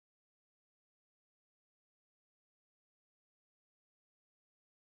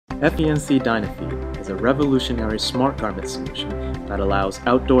FENC DynaFeed is a revolutionary smart garment solution that allows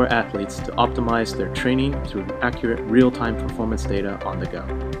outdoor athletes to optimize their training through accurate real-time performance data on the go,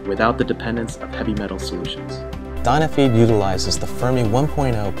 without the dependence of heavy metal solutions. DynaFeed utilizes the Fermi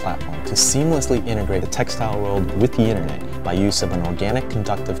 1.0 platform to seamlessly integrate the textile world with the internet by use of an organic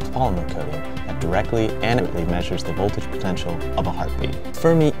conductive polymer coating that directly and accurately measures the voltage potential of a heartbeat.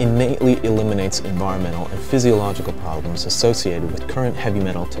 Fermi innately eliminates environmental and physiological problems associated with current heavy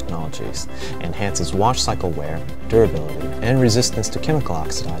metal technologies, enhances wash cycle wear, durability, and resistance to chemical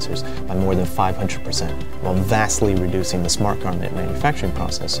oxidizers by more than 500%, while vastly reducing the smart garment manufacturing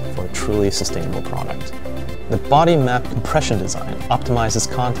process for a truly sustainable product. The body map compression design optimizes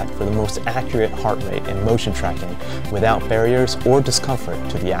contact for the most accurate heart rate and motion tracking without barriers or discomfort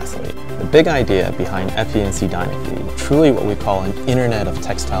to the athlete. The big idea behind FENC DynaFeed is truly what we call an Internet of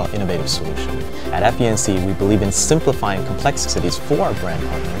Textile innovative solution. At FENC, we believe in simplifying complexities for our brand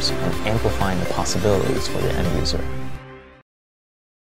partners and amplifying the possibilities for the end user.